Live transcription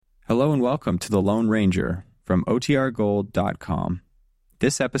Hello and welcome to The Lone Ranger from OTRGold.com.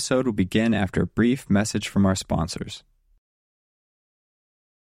 This episode will begin after a brief message from our sponsors.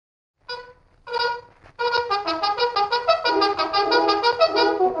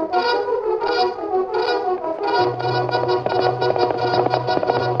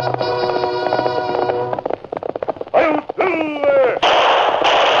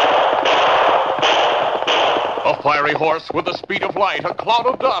 A fiery horse with the speed of light, a cloud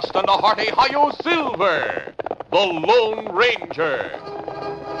of dust, and a hearty hi-yo silver. The Lone Ranger.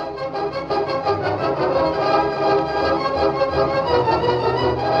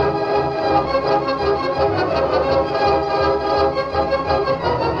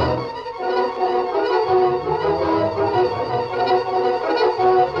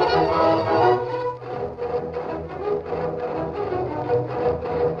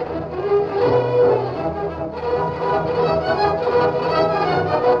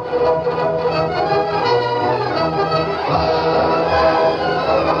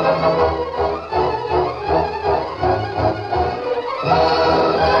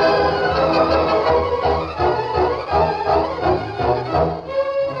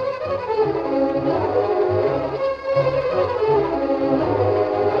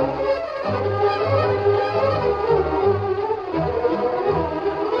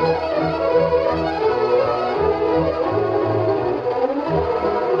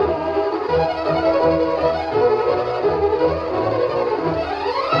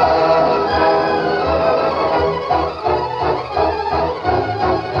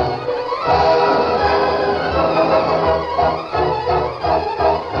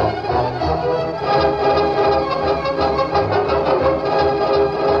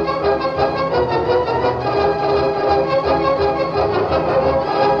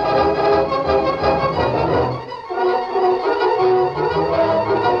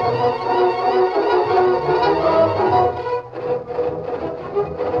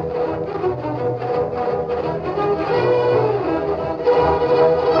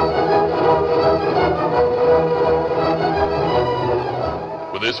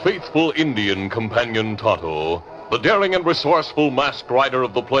 His faithful Indian companion Tonto, the daring and resourceful masked rider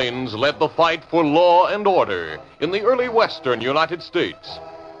of the plains, led the fight for law and order in the early western United States.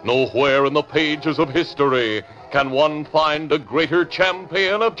 Nowhere in the pages of history can one find a greater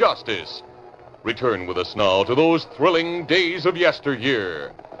champion of justice. Return with us now to those thrilling days of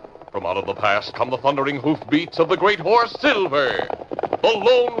yesteryear. From out of the past come the thundering hoofbeats of the great horse Silver. The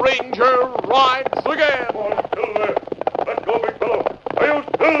Lone Ranger rides again. Come on, Silver. Let's go, big fellow. Hail,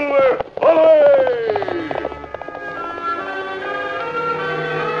 Silver! Away!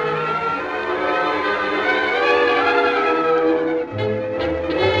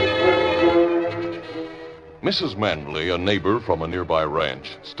 Mrs. Manley, a neighbor from a nearby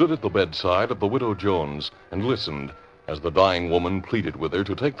ranch, stood at the bedside of the Widow Jones and listened as the dying woman pleaded with her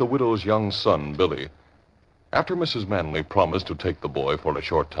to take the widow's young son, Billy. After Mrs. Manley promised to take the boy for a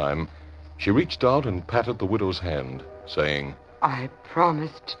short time, she reached out and patted the widow's hand, saying, I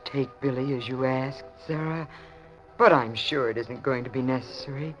promised to take Billy as you asked, Sarah, but I'm sure it isn't going to be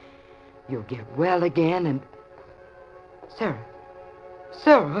necessary. You'll get well again and... Sarah?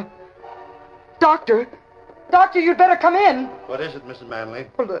 Doctor, you'd better come in. What is it, Mrs. Manley?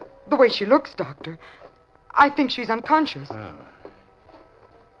 Well, the way she looks, Doctor. I think she's unconscious. Oh.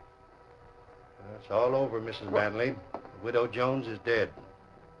 It's all over, Mrs. Manley. Widow Jones is dead.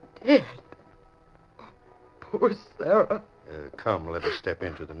 Dead? Oh, poor Sarah. Come, let us step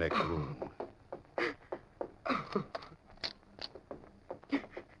into the next room.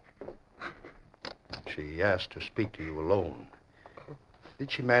 She asked to speak to you alone.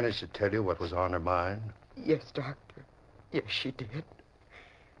 Did she manage to tell you what was on her mind? Yes, Doctor. Yes, she did.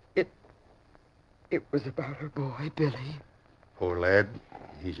 It was about her boy, Billy. Poor lad.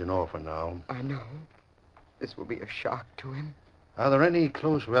 He's an orphan now. I know. This will be a shock to him. Are there any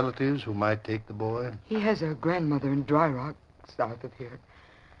close relatives who might take the boy? He has a grandmother in Dry Rock, south of here.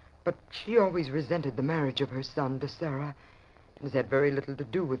 But she always resented the marriage of her son to Sarah. It has had very little to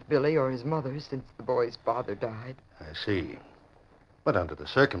do with Billy or his mother since the boy's father died. I see. But under the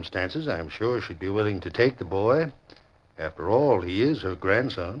circumstances, I'm sure she'd be willing to take the boy. After all, he is her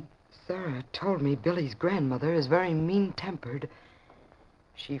grandson. Sarah told me Billy's grandmother is very mean-tempered.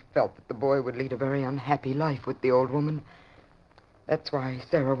 She felt that the boy would lead a very unhappy life with the old woman. That's why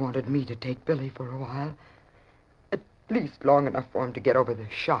Sarah wanted me to take Billy for a while. At least long enough for him to get over the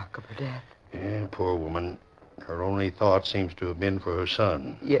shock of her death. Yeah, poor woman. Her only thought seems to have been for her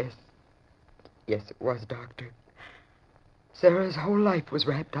son. Yes. Yes, it was, Doctor. Sarah's whole life was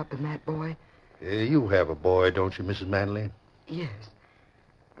wrapped up in that boy. You have a boy, don't you, Mrs. Manley? Yes.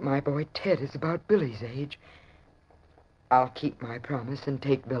 My boy Ted is about Billy's age. I'll keep my promise and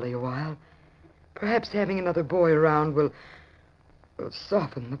take Billy a while. Perhaps having another boy around will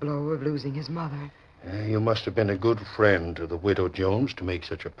soften the blow of losing his mother. You must have been a good friend to the widow Jones to make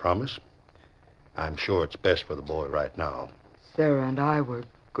such a promise. I'm sure it's best for the boy right now. Sarah and I were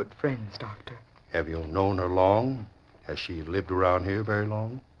good friends, Doctor. Have you known her long? Has she lived around here very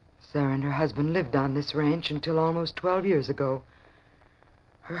long? Sarah and her husband lived on this ranch until almost 12 years ago.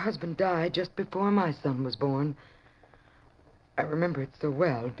 Her husband died just before my son was born. I remember it so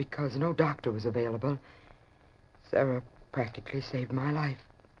well because no doctor was available. Sarah practically saved my life.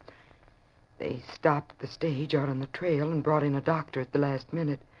 They stopped the stage out on the trail and brought in a doctor at the last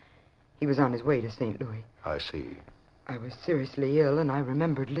minute. He was on his way to St. Louis. I see. I was seriously ill, and I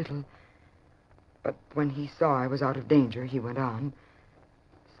remembered little. But when he saw I was out of danger, he went on.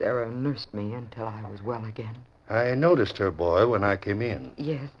 Sarah nursed me until I was well again. I noticed her boy when I came in.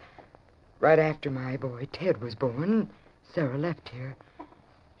 Yes. Right after my boy Ted was born, Sarah left here.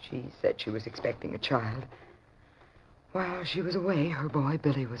 She said she was expecting a child. While she was away, her boy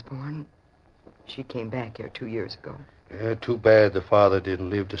Billy was born. She came back here 2 years ago. Too bad the father didn't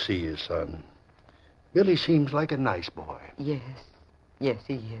live to see his son. Billy seems like a nice boy. Yes. Yes,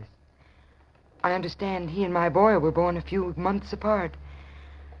 he is. I understand he and my boy were born a few months apart.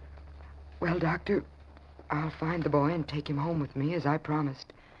 Well, Doctor, I'll find the boy and take him home with me as I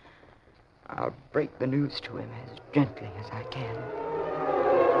promised. I'll break the news to him as gently as I can.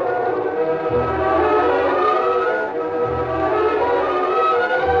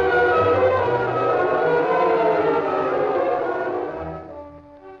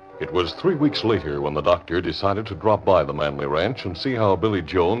 It was 3 weeks later when the doctor decided to drop by the Manley Ranch and see how Billy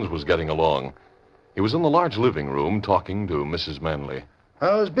Jones was getting along. He was in the large living room talking to Mrs. Manley.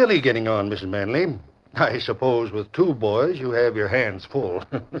 How's Billy getting on, Mrs. Manley? I suppose with 2 boys you have your hands full.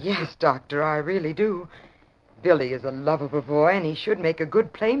 Yes, Doctor, I really do. Billy is a lovable boy, and he should make a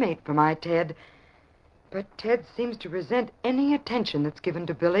good playmate for my Ted. But Ted seems to resent any attention that's given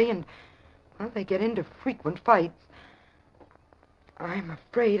to Billy, and, well, they get into frequent fights. I'm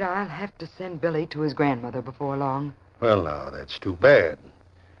afraid I'll have to send Billy to his grandmother before long. Well, now, that's too bad.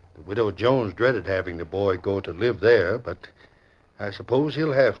 The widow Jones dreaded having the boy go to live there, but I suppose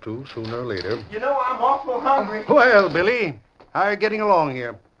he'll have to sooner or later. You know, I'm awful hungry. Well, Billy, how are you getting along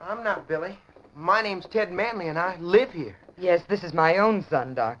here? I'm not Billy. My name's Ted Manley, and I live here. Yes, this is my own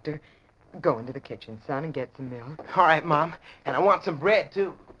son, Doctor. Go into the kitchen, son, and get some milk. All right, Mom. And I want some bread,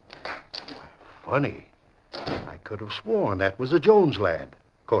 too. Funny. I could have sworn that was a Jones lad.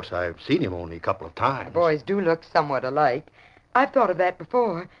 Of course, I've seen him only a couple of times. The boys do look somewhat alike. I've thought of that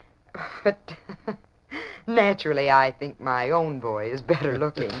before. But naturally, I think my own boy is better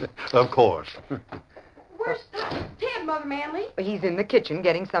looking. Of course. Where's Ted, Mother Manley? He's in the kitchen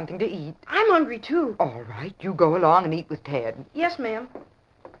getting something to eat. I'm hungry, too. All right, you go along and eat with Ted. Yes, ma'am.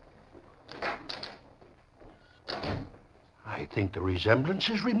 I think the resemblance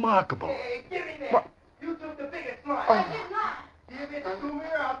is remarkable. Hey, give me that. What? You took the biggest one. I did not. Give it to me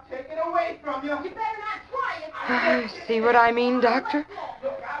or I'll take it away from you. You better not try it. See what I mean, Doctor?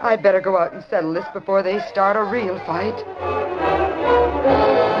 I'd better go out and settle this before they start a real fight.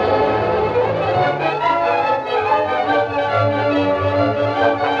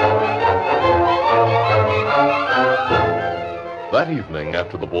 That evening,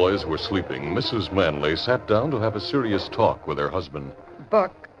 after the boys were sleeping, Mrs. Manley sat down to have a serious talk with her husband.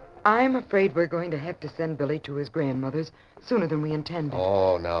 Buck, I'm afraid we're going to have to send Billy to his grandmother's sooner than we intended.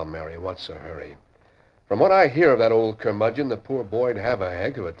 Oh, now, Mary, what's the hurry? From what I hear of that old curmudgeon, the poor boy'd have a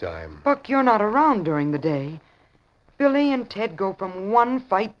heck of a time. Buck, you're not around during the day. Billy and Ted go from one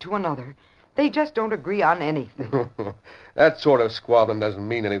fight to another. They just don't agree on anything. That sort of squabbling doesn't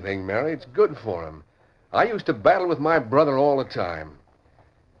mean anything, Mary. It's good for him. I used to battle with my brother all the time.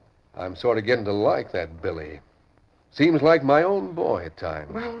 I'm sort of getting to like that Billy. Seems like my own boy at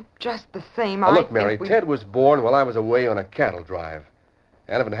times. Well, just the same, Now, I look, Mary, think Ted was born while I was away on a cattle drive.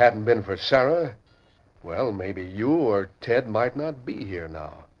 And if it hadn't been for Sarah, well, maybe you or Ted might not be here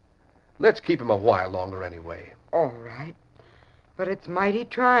now. Let's keep him a while longer anyway. All right. But it's mighty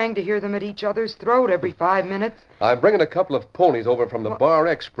trying to hear them at each other's throat every 5 minutes. I'm bringing a couple of ponies over from the Bar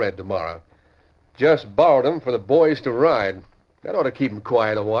X spread tomorrow. Just borrowed them for the boys to ride. That ought to keep them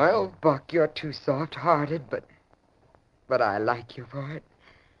quiet a while. Buck, you're too soft-hearted, but I like you for it.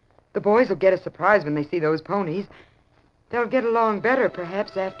 The boys will get a surprise when they see those ponies. They'll get along better,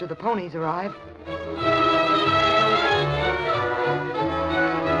 perhaps, after the ponies arrive.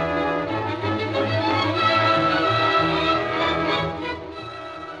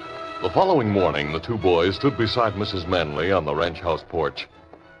 The following morning, the 2 boys stood beside Mrs. Manley on the ranch house porch.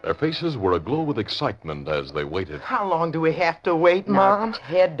 Their faces were aglow with excitement as they waited. How long do we have to wait, Now, Mom?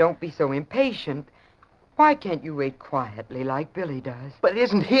 Ted, don't be so impatient. Why can't you wait quietly like Billy does? But it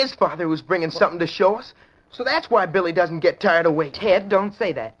isn't his father who's bringing something to show us. So that's why Billy doesn't get tired of waiting. Ted, don't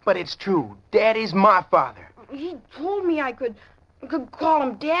say that. But it's true. Daddy's my father. He told me I could call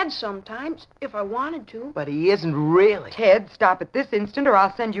him Dad sometimes if I wanted to. But he isn't really. Ted, stop at this instant or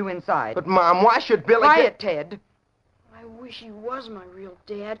I'll send you inside. But, Mom, why should Billy Quiet, Ted. I wish he was my real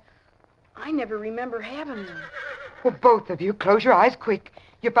dad. I never remember having one. Well, both of you, close your eyes quick.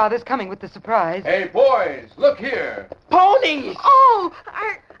 Your father's coming with the surprise. Hey, boys, look here. Ponies! Oh,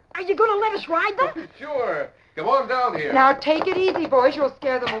 are you going to let us ride them? Sure. Come on down here. Now, take it easy, boys. You'll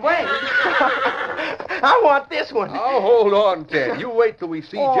scare them away. I want this one. Oh, hold on, Ted. You wait till we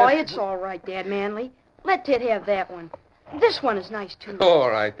see Oh, just... it's all right, Dad Manley. Let Ted have that one. This one is nice, too. All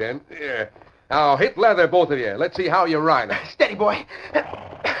right, then. Yeah. Now, hit leather, both of you. Let's see how you ride it. Steady, boy.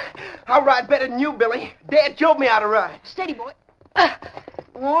 I'll ride better than you, Billy. Dad showed me how to ride. Steady, boy.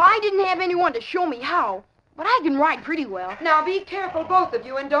 Well, I didn't have anyone to show me how, but I can ride pretty well. Now, be careful, both of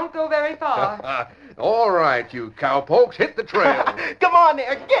you, and don't go very far. All right, you cowpokes, hit the trail. Come on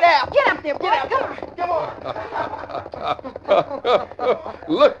there. Get out. Get up there, boy. Get out. Come on. Come on.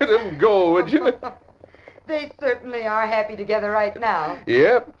 Look at them go, would you? They certainly are happy together right now.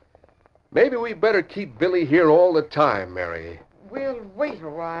 Yep. Maybe we better keep Billy here all the time, Mary. We'll wait a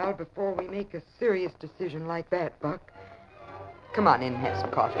while before we make a serious decision like that, Buck. Come on in and have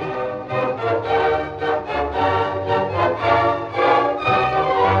some coffee.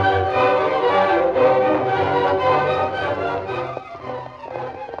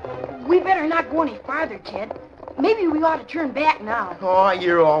 We better not go any farther, Ted. Maybe we ought to turn back now. Oh,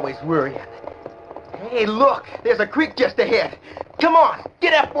 you're always worrying. Hey, look. There's a creek just ahead. Come on.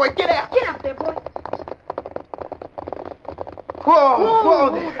 Get up, boy. Get out. Get up there, boy. Whoa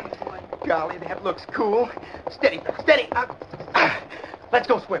there. Golly, that looks cool. Steady. Let's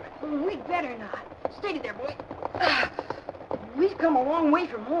go swimming. We'd better not. Steady there, boy. We've come a long way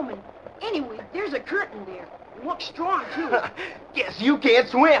from home, and anyway, there's a curtain there. It looks strong, too. Guess you can't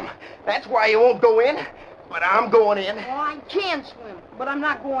swim. That's why you won't go in. But I'm going in. Oh, I can swim, but I'm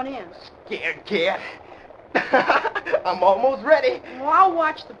not going in. Scared cat. I'm almost ready. Well, I'll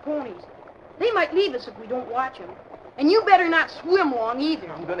watch the ponies. They might leave us if we don't watch them. And you better not swim long, either.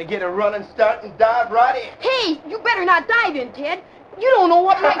 I'm going to get a running start and dive right in. Hey, you better not dive in, Ted. You don't know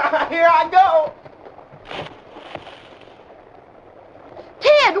what might... Here I go.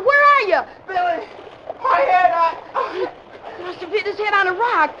 Ted, where are you? Billy, my head, He must have hit his head on a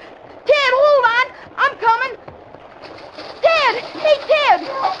rock. Ted, hold on. I'm coming. Ted! Hey, Ted!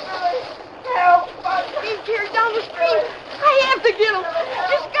 Help, Billy. Help. He's carried down the stream. I have to get him.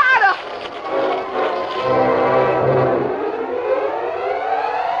 Just gotta.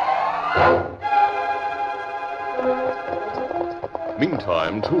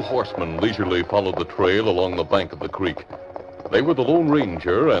 Meantime, two horsemen leisurely followed the trail along the bank of the creek. They were the Lone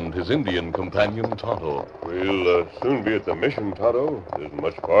Ranger and his Indian companion, Tonto. We'll soon be at the mission, Tonto. It isn't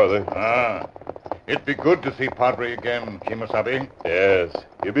much farther. It'd be good to see Padre again, Kimasabi. Yes,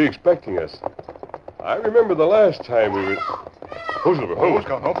 he'll be expecting us. I remember the last time we were... Who's over? Who's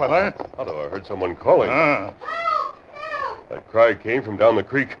going on, Padre? Tonto, I heard someone calling. Ah. That cry came from down the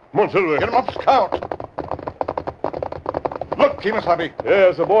creek. Come on, Silver. Get him up, Scout. Look, Kimasabi.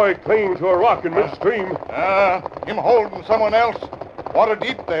 Yes, a boy clinging to a rock in midstream. Him holding someone else. Water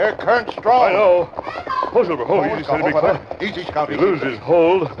deep there, current strong. I know. Oh, Silver, hold easy, Scout, steady, big fella. Easy, Scout. If he loses his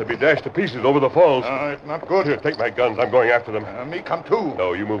hold, they'll be dashed to pieces over the falls. It's not good. Here, take my guns. I'm going after them. Me come too.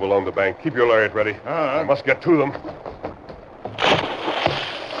 No, you move along the bank. Keep your lariat ready. I must get to them.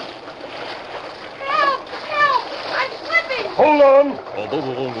 Help! I'm slipping! Hold on. Although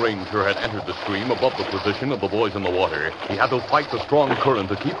the Lone Ranger had entered the stream above the position of the boys in the water, he had to fight the strong current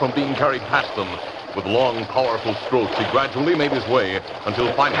to keep from being carried past them. With long, powerful strokes, he gradually made his way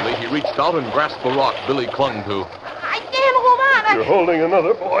until finally he reached out and grasped the rock Billy clung to. I can't hold on. You're holding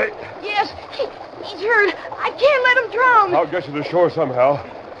another boy. Yes, he's hurt. I can't let him drown. I'll get you to shore somehow.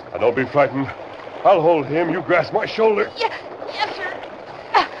 Now, don't be frightened. I'll hold him. You grasp my shoulder. Yes, sir.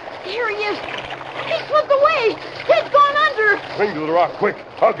 Here he is. He slipped away. He's gone under. Cling to the rock, quick.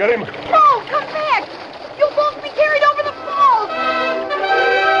 I'll get him. No, come back. You'll both be carried over the falls.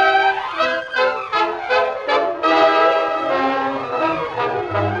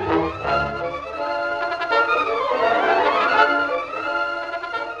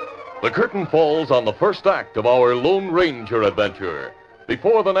 The curtain falls on the first act of our Lone Ranger adventure.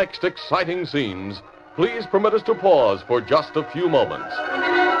 Before the next exciting scenes, please permit us to pause for just a few moments.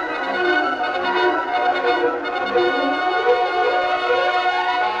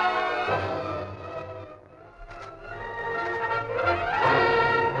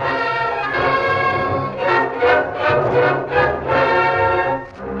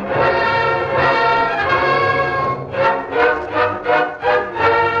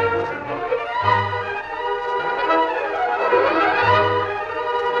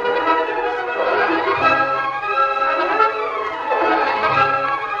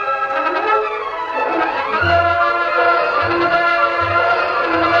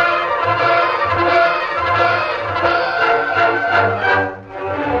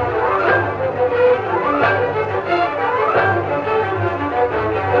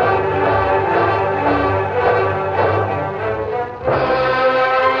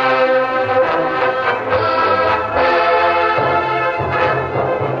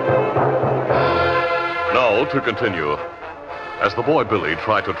 to continue. As the boy Billy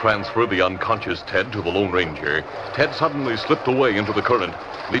tried to transfer the unconscious Ted to the Lone Ranger, Ted suddenly slipped away into the current,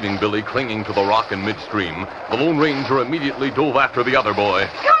 leaving Billy clinging to the rock in midstream. The Lone Ranger immediately dove after the other boy.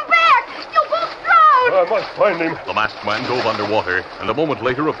 Come back! You'll both drown! I must find him. The masked man dove underwater, and a moment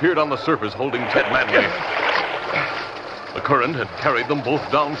later appeared on the surface holding Ted Manley. The current had carried them both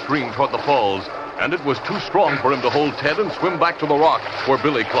downstream toward the falls, and it was too strong for him to hold Ted and swim back to the rock where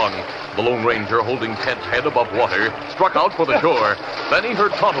Billy clung. The Lone Ranger, holding Ted's head above water, struck out for the shore. Then he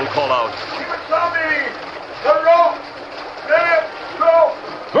heard Tonto call out, Tommy! The rope! Let it go!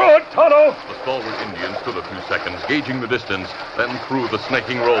 Throw it, Tonto! The stalwart Indian stood a few seconds, gauging the distance, then threw the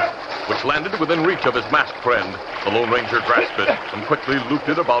snaking rope, which landed within reach of his masked friend. The Lone Ranger grasped it and quickly looped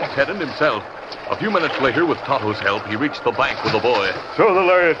it about Ted and himself. A few minutes later, with Tonto's help, he reached the bank with the boy. Throw the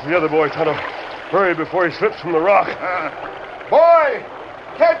lariat to the other boy, Tonto. Hurry before he slips from the rock. Boy!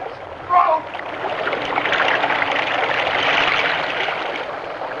 Catch rope!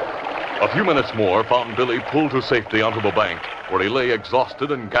 A few minutes more found Billy pulled to safety onto the bank, where he lay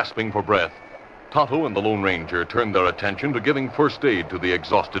exhausted and gasping for breath. Tonto and the Lone Ranger turned their attention to giving first aid to the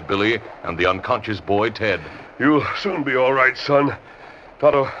exhausted Billy and the unconscious boy, Ted. You'll soon be all right, son.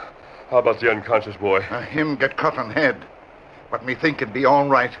 Tonto, how about the unconscious boy? Him get cut on head. But me think it'd be all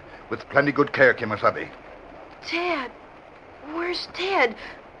right with plenty good care, Kimasabi. Ted. Where's Ted?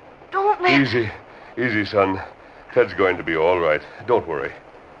 Don't let... Easy, son. Ted's going to be all right. Don't worry.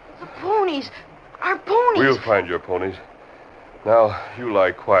 The ponies. Our ponies. We'll find your ponies. Now, you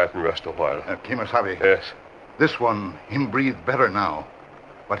lie quiet and rest a while. Kimasabi. Yes. This one, him breathe better now.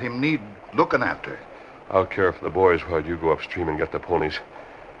 But him need looking after. I'll care for the boys while you go upstream and get the ponies.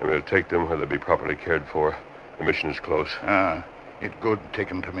 And we'll take them where they'll be properly cared for. The mission is close. It good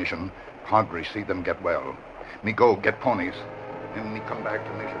taken to mission. Padre see them get well. Me go get ponies. And me come back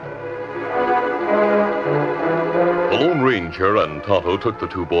to mission. The Lone Ranger and Tonto took the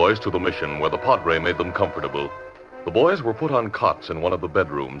two boys to the mission where the Padre made them comfortable. The boys were put on cots in one of the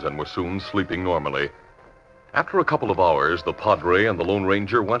bedrooms and were soon sleeping normally. After a couple of hours, the Padre and the Lone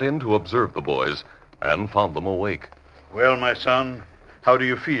Ranger went in to observe the boys and found them awake. Well, my son, how do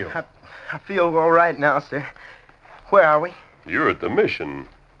you feel? I feel all right now, sir. Where are we? You're at the mission.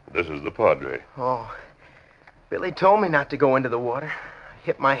 This is the Padre. Oh, Billy told me not to go into the water. I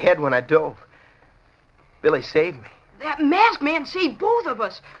hit my head when I dove. Billy saved me. That masked man saved both of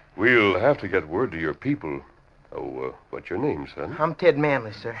us. We'll have to get word to your people. Oh, what's your name, son? I'm Ted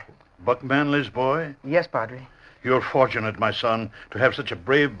Manley, sir. Buck Manley's boy? Yes, Padre. You're fortunate, my son, to have such a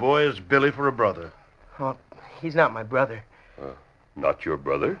brave boy as Billy for a brother. Oh, he's not my brother. Not your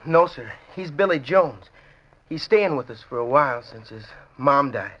brother? No, sir. He's Billy Jones. He's staying with us for a while since his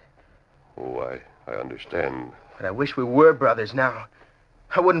mom died. Oh, I understand. But I wish we were brothers now.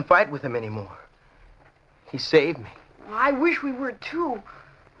 I wouldn't fight with him anymore. He saved me. I wish we were, too.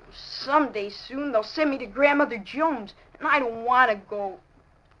 Someday soon they'll send me to Grandmother Jones, and I don't want to go.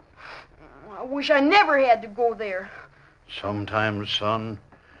 I wish I never had to go there. Sometimes, son,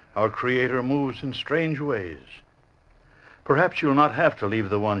 our Creator moves in strange ways. Perhaps you'll not have to leave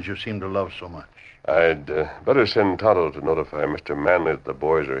the ones you seem to love so much. I'd better send Tonto to notify Mr. Manley that the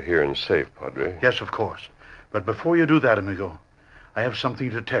boys are here and safe, Padre. Yes, of course. But before you do that, amigo, I have something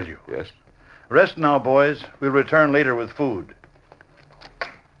to tell you. Yes? Rest now, boys. We'll return later with food.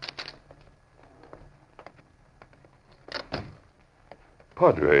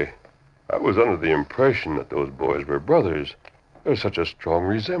 Padre, I was under the impression that those boys were brothers. There's such a strong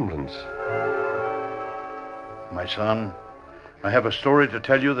resemblance. My son, I have a story to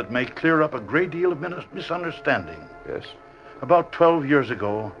tell you that may clear up a great deal of misunderstanding. Yes? About 12 years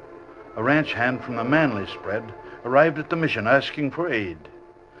ago, a ranch hand from the Manley spread arrived at the mission asking for aid.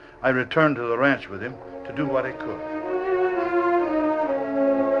 I returned to the ranch with him to do what I could.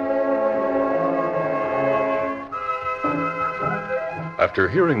 After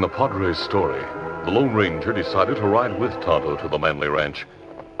hearing the Padre's story, the Lone Ranger decided to ride with Tonto to the Manley Ranch.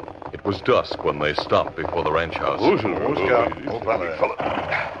 It was dusk when they stopped before the ranch house.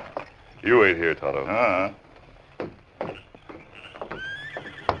 You wait here, Tonto.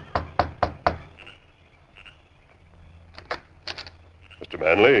 Mr.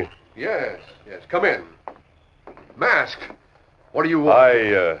 Manley? Yes. Come in. Mask. What do you want?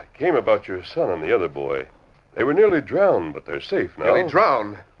 I came about your son and the other boy. They were nearly drowned, but they're safe now. Nearly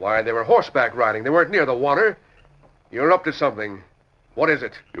drowned? Why, they were horseback riding. They weren't near the water. You're up to something. What is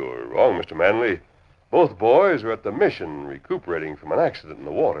it? You're wrong, Mr. Manley. Both boys are at the mission, recuperating from an accident in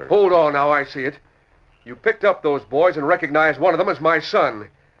the water. Hold on now, I see it. You picked up those boys and recognized one of them as my son.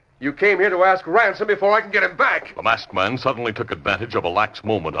 You came here to ask ransom before I can get him back. The masked man suddenly took advantage of a lax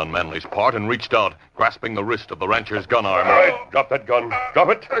moment on Manley's part and reached out, grasping the wrist of the rancher's gun arm. All right, drop that gun. Drop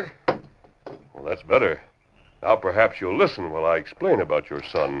it. Well, that's better. Now perhaps you'll listen while I explain about your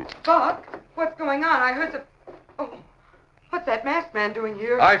son. Buck, what's going on? I heard the... Oh, what's that masked man doing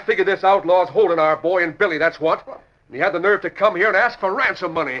here? I figured this outlaw's holding our boy and Billy, that's what. And he had the nerve to come here and ask for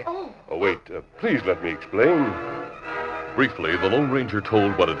ransom money. Oh, Wait. Please let me explain. Briefly, the Lone Ranger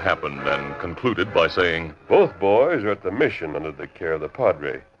told what had happened and concluded by saying, Both boys are at the mission under the care of the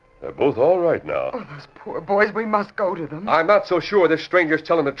Padre. They're both all right now. oh, those poor boys. We must go to them. I'm not so sure this stranger's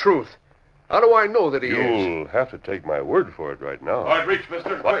telling the truth. How do I know that he is? You'll have to take my word for it right now. All right, reach,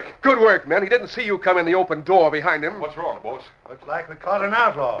 mister. Quick. Good work, man. He didn't see you come in the open door behind him. What's wrong, boss? Looks like we caught an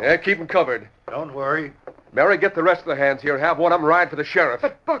outlaw. Yeah, keep him covered. Don't worry. Mary, get the rest of the hands here and have one of them ride for the sheriff.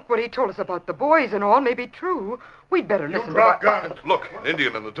 But, Buck, what he told us about the boys and all may be true. We'd better listen to Drop what... guns. Look, an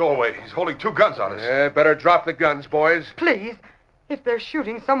Indian in the doorway. He's holding 2 guns on us. Yeah, better drop the guns, boys. Please, if they're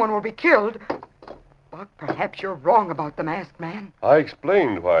shooting, someone will be killed. Buck, perhaps you're wrong about the masked man. I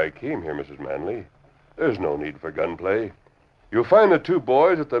explained why I came here, Mrs. Manley. There's no need for gunplay. You'll find the 2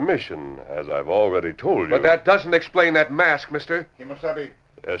 boys at the mission, as I've already told you. But that doesn't explain that mask, mister. Kimasabi,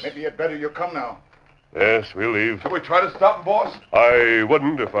 Yes. maybe you'd better you come now. Yes, we'll leave. Shall we try to stop him, boss? I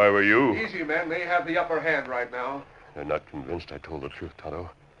wouldn't if I were you. Easy, man. They have the upper hand right now. They're not convinced I told the truth, Tonto.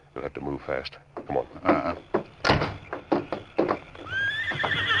 We'll have to move fast. Come on.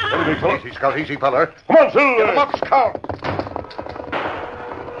 Steady, big fella. Easy, Scout, easy, fella. Come on, Silver. Get him up, Scout.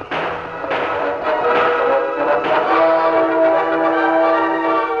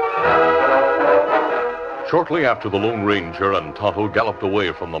 Shortly after the Lone Ranger and Tonto galloped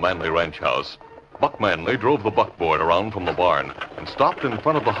away from the Manley ranch house, Buck Manley drove the buckboard around from the barn and stopped in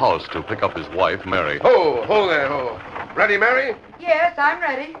front of the house to pick up his wife, Mary. Ho there, ho. Ready, Mary? Yes, I'm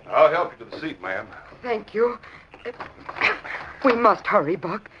ready. I'll help you to the seat, man. Thank you. We must hurry,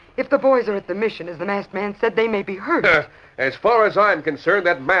 Buck. If the boys are at the mission, as the masked man said, they may be hurt. As far as I'm concerned,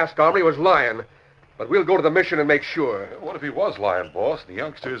 that masked hombre was lying. But we'll go to the mission and make sure. What if he was lying, boss? The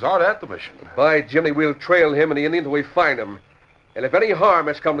youngsters aren't at the mission. By Jimmy, we'll trail him and the Indian till we find him. And if any harm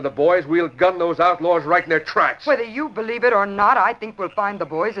has come to the boys, we'll gun those outlaws right in their tracks. Whether you believe it or not, I think we'll find the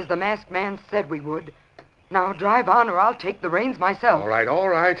boys as the masked man said we would. Now drive on or I'll take the reins myself. All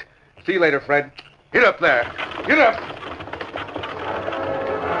right. See you later, Fred. Get up there. Get up.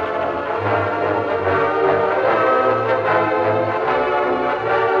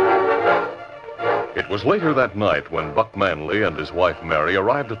 It was later that night when Buck Manley and his wife, Mary,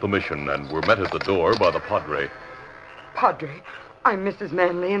 arrived at the mission and were met at the door by the Padre. Padre, I'm Mrs.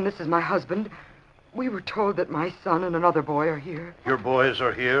 Manley and this is my husband. We were told that my son and another boy are here. Your boys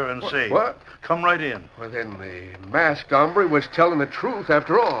are here and safe. What? Come right in. Well, then the masked hombre was telling the truth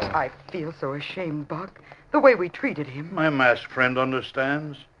after all. I feel so ashamed, Buck. The way we treated him. My masked friend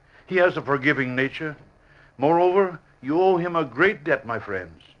understands. He has a forgiving nature. Moreover, you owe him a great debt, my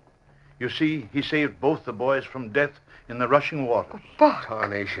friends. You see, he saved both the boys from death in the rushing water. Buck,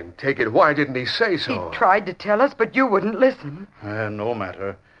 Tarnation, take it. Why didn't he say so? he tried to tell us, but you wouldn't listen. No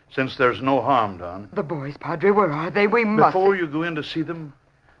matter, since there's no harm done. The boys, Padre, where are they? We must... Before you go in to see them,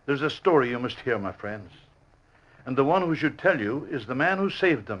 there's a story you must hear, my friends. And the one who should tell you is the man who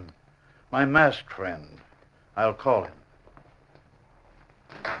saved them, my masked friend. I'll call him.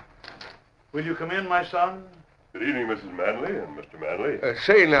 Will you come in, my son? Good evening, Mrs. Manley and Mr. Manley.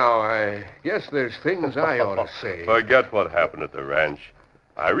 Say now, I guess there's things I ought to say. Forget what happened at the ranch.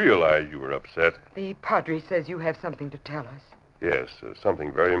 I realize you were upset. The Padre says you have something to tell us. Yes,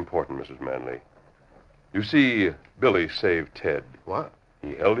 something very important, Mrs. Manley. You see, Billy saved Ted. What?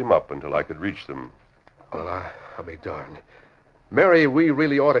 He held him up until I could reach them. Well, I'll be darned. Mary, we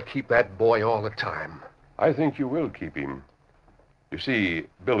really ought to keep that boy all the time. I think you will keep him. You see,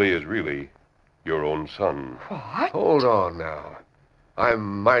 Billy is really your own son. What? Hold on now.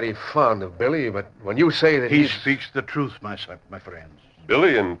 I'm mighty fond of Billy, but when you say that He speaks the truth, my friends.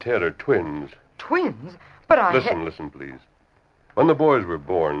 Billy and Ted are twins. Twins? But I... Listen, please. When the boys were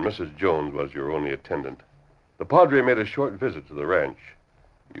born, Mrs. Jones was your only attendant. The Padre made a short visit to the ranch.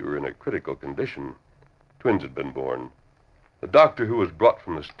 You were in a critical condition. Twins had been born. The doctor who was brought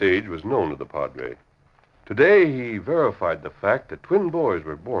from the stage was known to the Padre. Today, he verified the fact that twin boys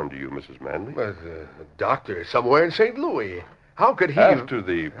were born to you, Mrs. Manley. But the doctor is somewhere in St. Louis. How could he... After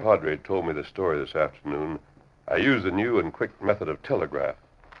the Padre told me the story this afternoon, I used a new and quick method of telegraph.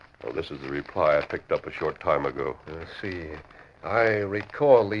 Well, this is the reply I picked up a short time ago. Let's see. I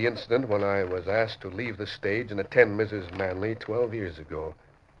recall the incident when I was asked to leave the stage and attend Mrs. Manley 12 years ago.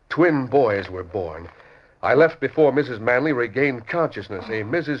 Twin boys were born. I left before Mrs. Manley regained consciousness. A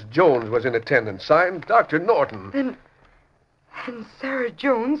Mrs. Jones was in attendance. Signed, Dr. Norton. Then Sarah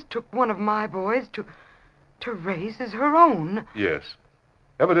Jones took one of my boys to raise as her own. Yes.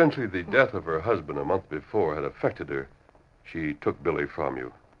 Evidently, the death of her husband a month before had affected her. She took Billy from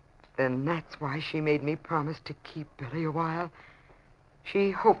you. Then that's why she made me promise to keep Billy a while.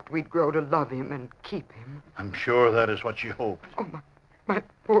 She hoped we'd grow to love him and keep him. I'm sure that is what she hoped. Oh, my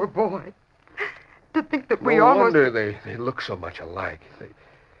poor boy. To think that we No almost... wonder they look so much alike.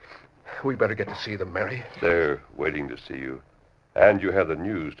 We better get to see them, Mary. They're waiting to see you. And you have the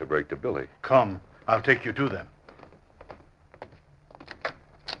news to break to Billy. Come, I'll take you to them.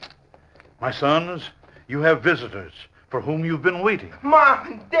 My sons, you have visitors for whom you've been waiting. Mom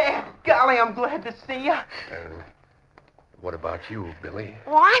and Dad, golly, I'm glad to see you. What about you, Billy?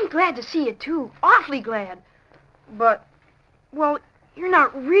 Well, I'm glad to see you, too. Awfully glad. But, well, you're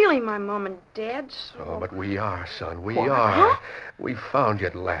not really my mom and dad, so... Oh, but we are, son. We What? are. Huh? We found you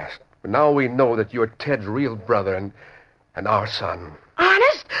at last. But now we know that you're Ted's real brother and our son.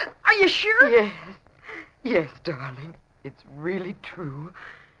 Honest? Are you sure? Yes. Yes, darling. It's really true.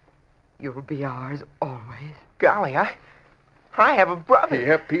 You'll be ours always. Golly, I have a brother.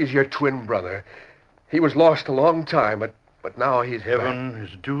 Yep, he's your twin brother. He was lost a long time, but now he's Heaven back.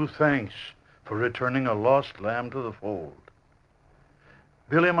 is due thanks for returning a lost lamb to the fold.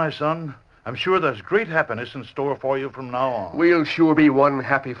 Billy, my son, I'm sure there's great happiness in store for you from now on. We'll sure be one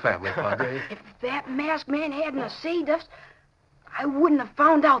happy family, Padre. If that masked man hadn't have saved us, I wouldn't have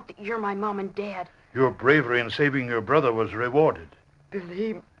found out that you're my mom and dad. Your bravery in saving your brother was rewarded.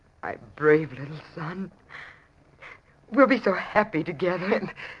 Billy, my brave little son. We'll be so happy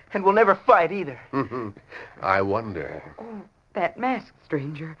together. And we'll never fight either. I wonder. Oh, that masked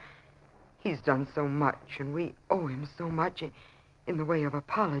stranger. He's done so much, and we owe him so much in the way of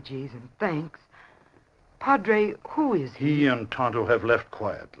apologies and thanks. Padre, who is he? He and Tonto have left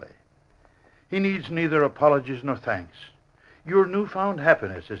quietly. He needs neither apologies nor thanks. Your newfound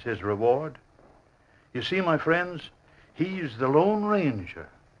happiness is his reward. You see, my friends, he's the Lone Ranger.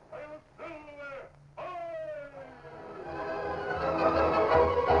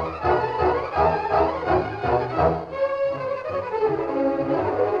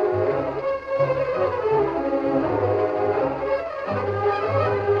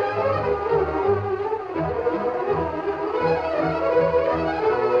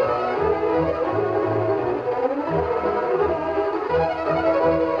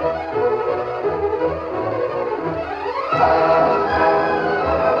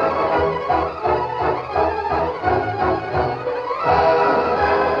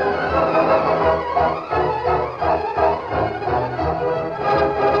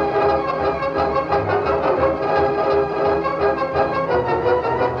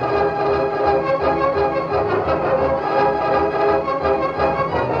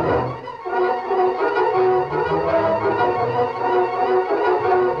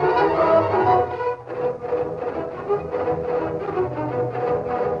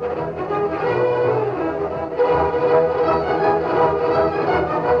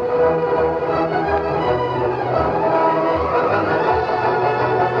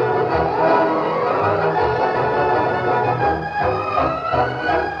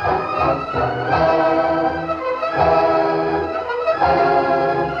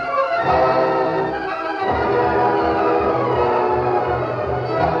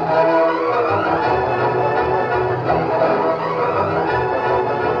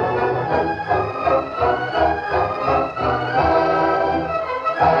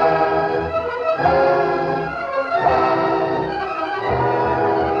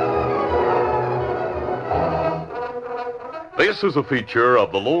 This is a feature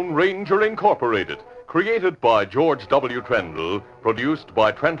of the Lone Ranger Incorporated, created by George W. Trendle, produced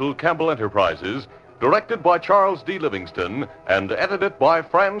by Trendle Campbell Enterprises, directed by Charles D. Livingston, and edited by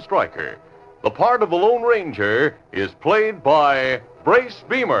Fran Stryker. The part of the Lone Ranger is played by Brace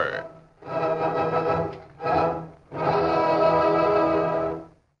Beamer.